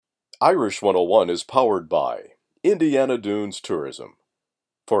Irish 101 is powered by Indiana Dunes Tourism.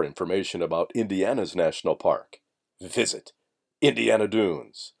 For information about Indiana's national park, visit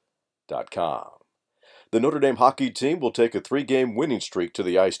indianadunes.com. The Notre Dame hockey team will take a 3-game winning streak to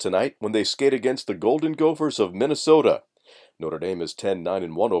the ice tonight when they skate against the Golden Gophers of Minnesota. Notre Dame is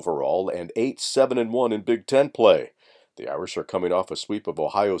 10-9-1 overall and 8-7-1 in Big Ten play. The Irish are coming off a sweep of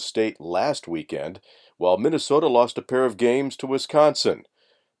Ohio State last weekend, while Minnesota lost a pair of games to Wisconsin.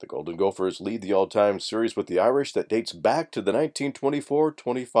 The Golden Gophers lead the all-time series with the Irish that dates back to the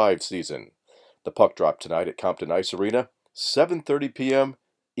 1924-25 season. The puck drop tonight at Compton Ice Arena, 7:30 p.m.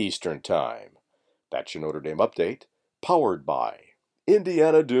 Eastern Time. That's your Notre Dame update, powered by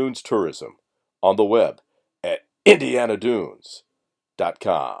Indiana Dunes Tourism, on the web at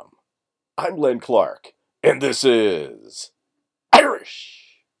indianadunes.com. I'm Len Clark, and this is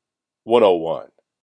Irish 101.